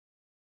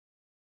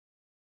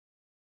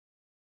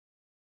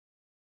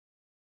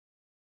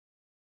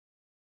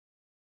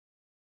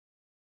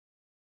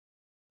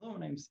Hello,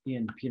 my name's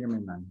Ian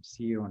Peterman. I'm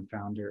CEO and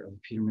founder of the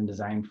Peterman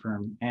Design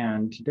Firm.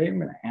 And today I'm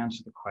going to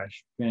answer the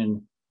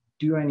question,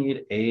 do I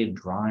need a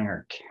drawing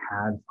or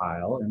CAD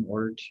file in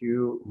order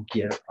to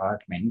get a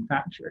product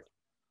manufactured?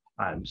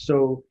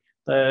 So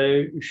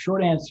the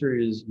short answer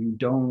is you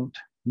don't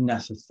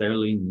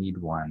necessarily need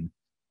one,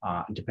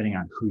 depending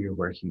on who you're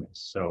working with.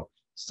 So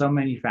some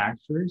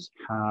manufacturers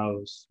have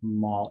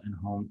small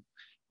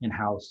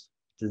in-house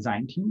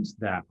design teams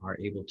that are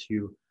able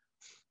to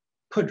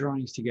put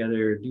drawings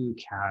together, do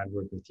CAD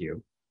work with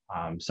you.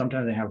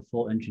 Sometimes they have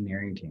full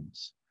engineering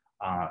teams.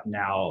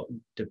 Now,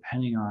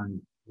 depending on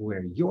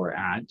where you're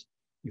at,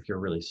 if you're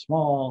really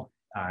small,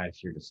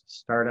 if you're just a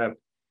startup,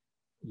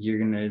 you're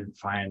going to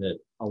find that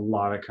a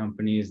lot of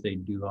companies, they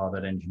do all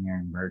that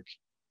engineering work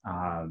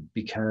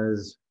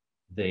because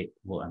they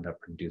will end up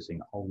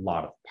producing a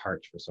lot of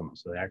parts for someone.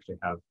 So they actually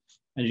have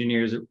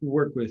engineers that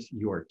work with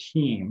your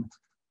team,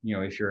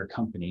 if you're a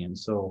company. And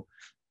so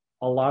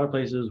a lot of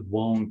places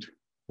won't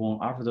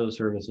offer those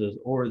services,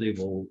 or they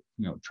will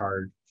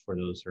charge for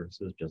those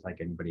services just like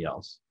anybody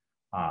else.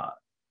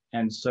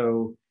 And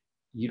so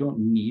you don't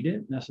need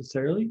it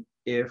necessarily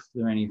if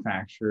the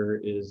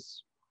manufacturer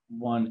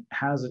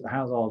has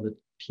all the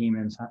team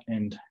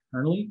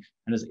internally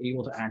and is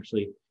able to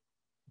actually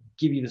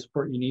give you the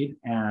support you need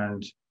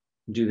and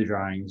do the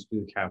drawings,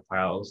 do the CAD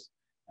files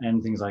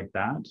and things like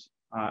that.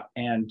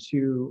 And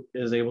two,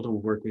 is able to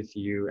work with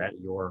you at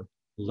your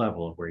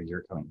level of where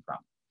you're coming from.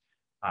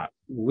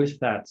 With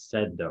that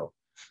said, though,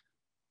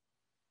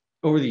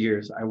 over the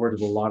years, I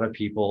worked with a lot of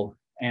people,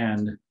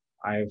 and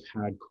I've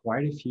had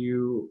quite a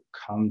few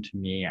come to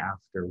me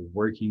after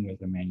working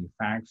with a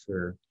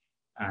manufacturer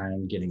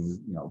and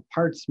getting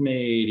parts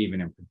made,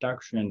 even in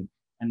production.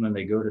 And when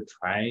they go to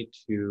try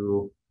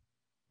to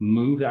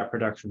move that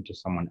production to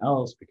someone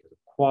else because of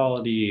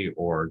quality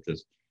or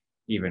just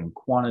even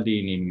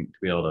quantity, needing to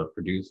be able to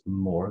produce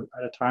more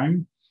at a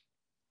time,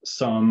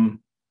 some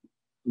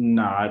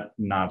not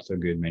so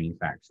good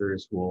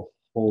manufacturers will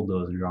hold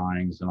those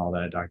drawings and all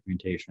that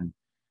documentation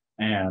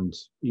and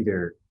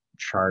either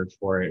charge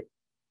for it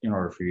in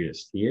order for you to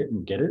see it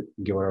and get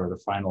whatever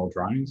the final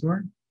drawings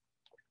are,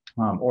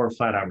 or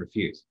flat out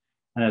refuse.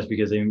 And that's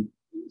because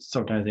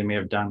sometimes they may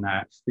have done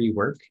that free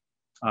work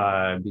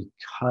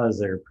because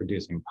they're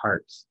producing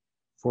parts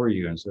for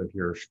you. And so if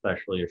you're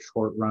especially a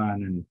short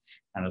run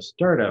and a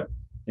startup,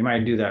 they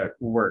might do that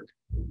work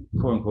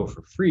quote unquote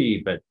for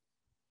free, but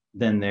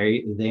then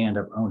they end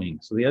up owning.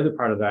 So the other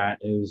part of that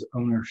is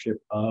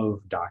ownership of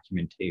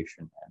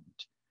documentation.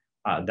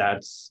 And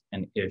that's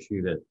an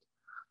issue that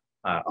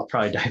I'll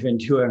probably dive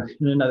into in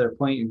another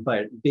point,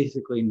 but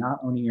basically not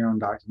owning your own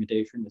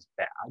documentation is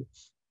bad.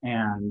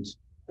 And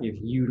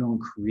if you don't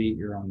create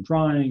your own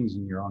drawings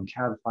and your own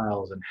CAD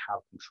files and have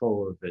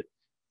control of it,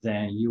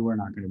 then you are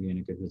not going to be in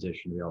a good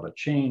position to be able to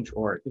change,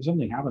 or if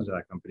something happens to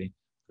that company,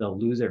 they'll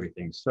lose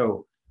everything.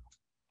 So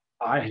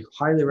I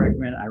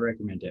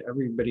recommend to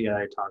everybody that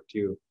I talk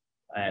to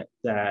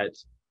that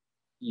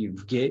you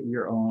get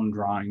your own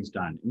drawings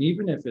done. And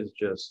even if it's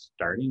just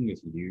starting with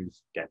you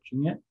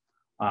sketching it,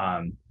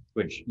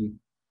 which you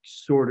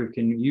sort of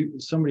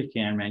somebody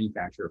can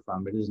manufacture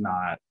from, but is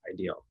not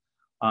ideal.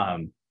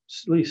 At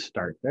least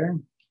start there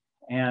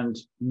and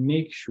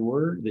make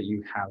sure that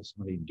you have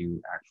somebody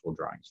do actual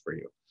drawings for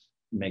you.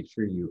 Make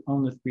sure you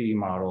own the 3D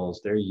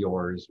models, they're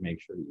yours. Make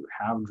sure that you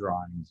have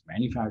drawings,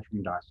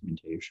 manufacturing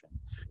documentation,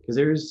 because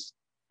there's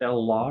a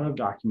lot of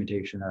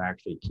documentation that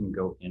actually can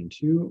go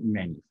into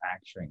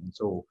manufacturing. And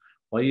so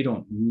while you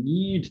don't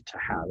need to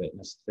have it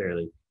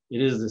necessarily,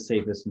 it is the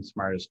safest and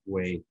smartest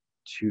way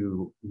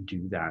to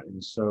do that.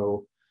 And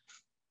so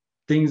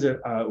things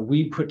that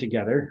we put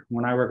together,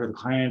 when I work with a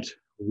client,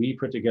 we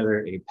put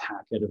together a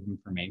packet of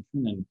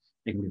information, and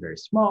it can be very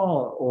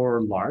small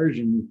or large,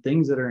 and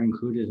things that are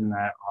included in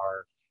that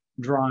are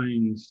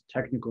drawings,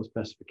 technical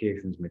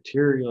specifications,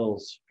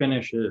 materials,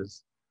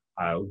 finishes.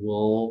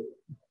 We'll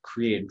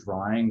create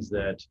drawings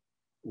that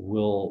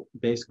will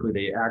basically,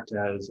 they act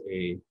as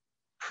a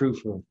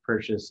proof of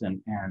purchase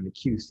and the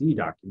QC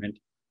document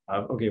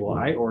of, okay, well,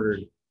 I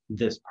ordered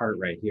this part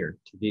right here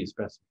to these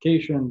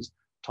specifications,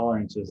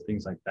 tolerances,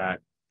 things like that.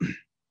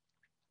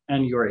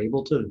 And you're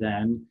able to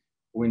then,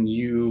 when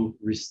you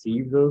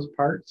receive those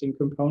parts and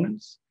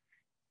components,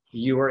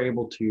 you are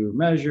able to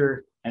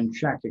measure and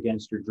check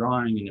against your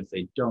drawing. And if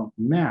they don't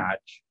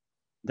match,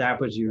 that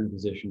puts you in a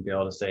position to be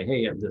able to say,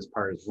 hey, this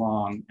part is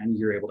wrong, and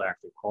you're able to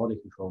actually quality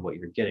control what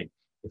you're getting.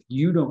 If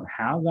you don't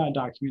have that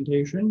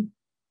documentation,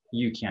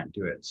 you can't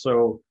do it.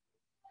 So,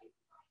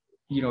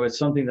 it's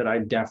something that I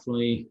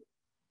definitely,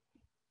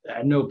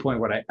 at no point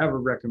would I ever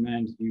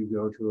recommend you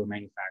go to a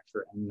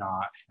manufacturer and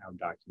not have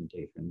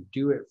documentation.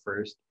 Do it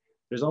first.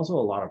 There's also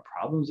a lot of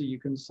problems that you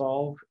can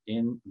solve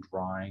in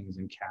drawings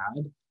and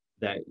CAD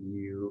that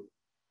you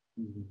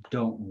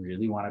don't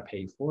really want to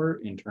pay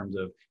for, in terms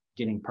of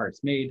getting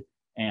parts made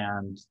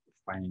and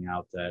finding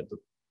out that the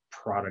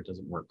product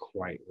doesn't work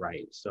quite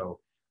right. So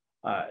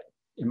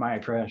in my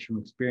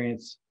professional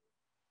experience,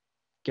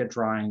 get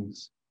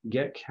drawings,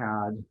 get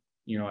CAD,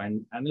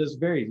 and there's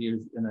very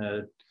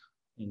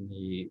in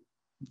the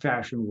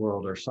fashion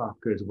world or soft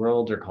goods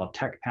world, they're called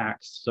tech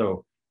packs.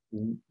 So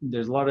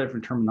there's a lot of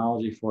different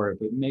terminology for it,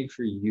 but make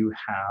sure you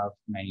have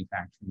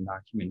manufacturing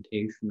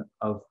documentation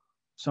of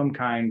some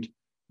kind,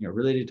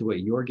 related to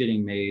what you're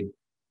getting made,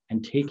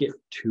 and take it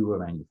to a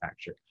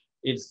manufacturer.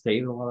 It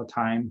saves a lot of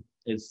time.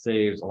 It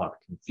saves a lot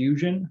of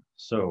confusion.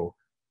 So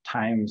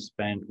time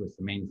spent with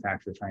the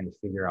manufacturer trying to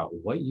figure out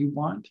what you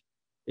want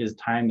is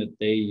time that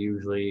they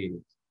usually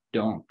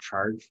don't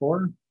charge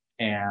for.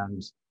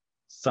 And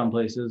some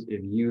places,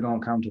 if you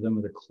don't come to them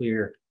with a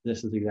clear,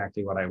 this is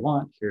exactly what I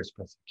want, here's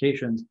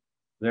specifications,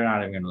 they're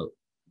not even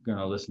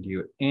gonna listen to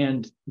you.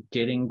 And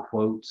getting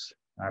quotes,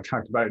 I've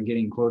talked about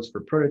getting quotes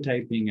for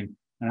prototyping and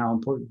how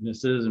important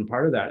this is. And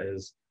part of that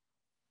is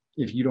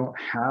if you don't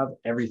have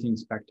everything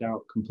spec'd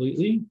out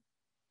completely,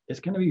 it's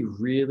going to be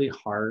really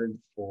hard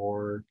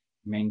for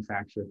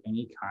manufacturer of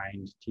any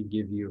kind to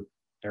give you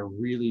a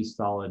really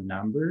solid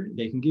number.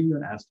 They can give you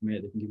an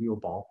estimate, they can give you a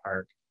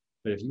ballpark,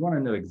 but if you want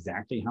to know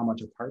exactly how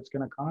much a part's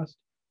going to cost,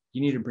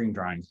 you need to bring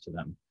drawings to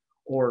them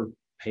or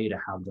pay to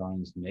have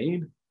drawings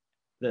made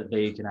that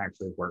they can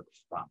actually work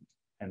from.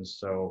 And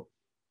so,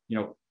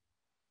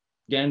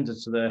 again,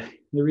 just the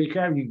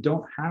recap, you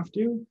don't have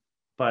to,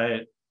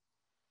 but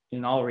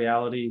in all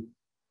reality,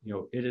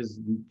 it is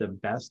the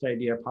best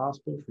idea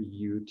possible for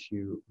you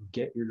to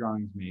get your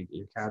drawings made, get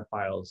your CAD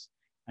files,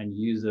 and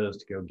use those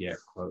to go get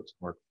quotes,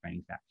 work with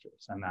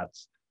manufacturers. And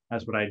that's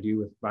what I do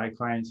with my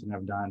clients, and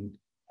I've done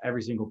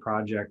every single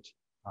project,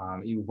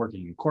 even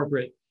working in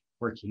corporate,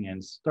 working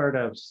in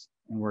startups,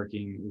 and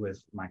working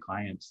with my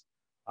clients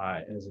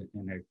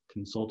in a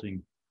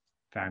consulting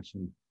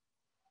fashion.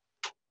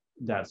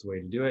 That's the way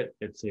to do it.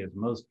 It saves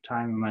most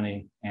time and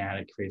money, and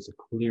it creates the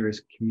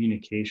clearest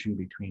communication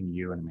between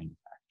you and the manufacturer.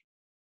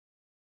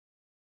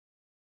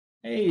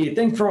 Hey,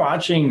 thanks for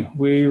watching.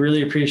 We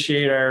really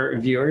appreciate our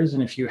viewers.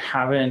 And if you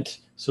haven't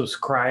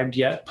subscribed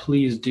yet,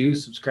 please do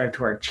subscribe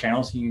to our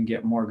channel so you can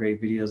get more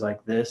great videos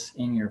like this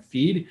in your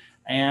feed,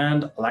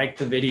 and like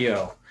the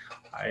video.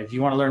 If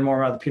you want to learn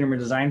more about the Peterman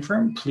Design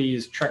Firm,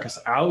 please check us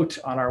out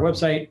on our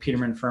website,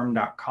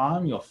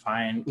 petermanfirm.com. You'll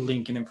find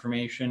link and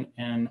information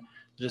in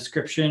the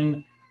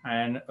description.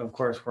 And of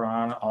course, we're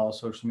on all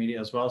social media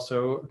as well.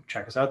 So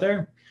check us out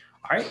there.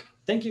 All right.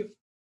 Thank you.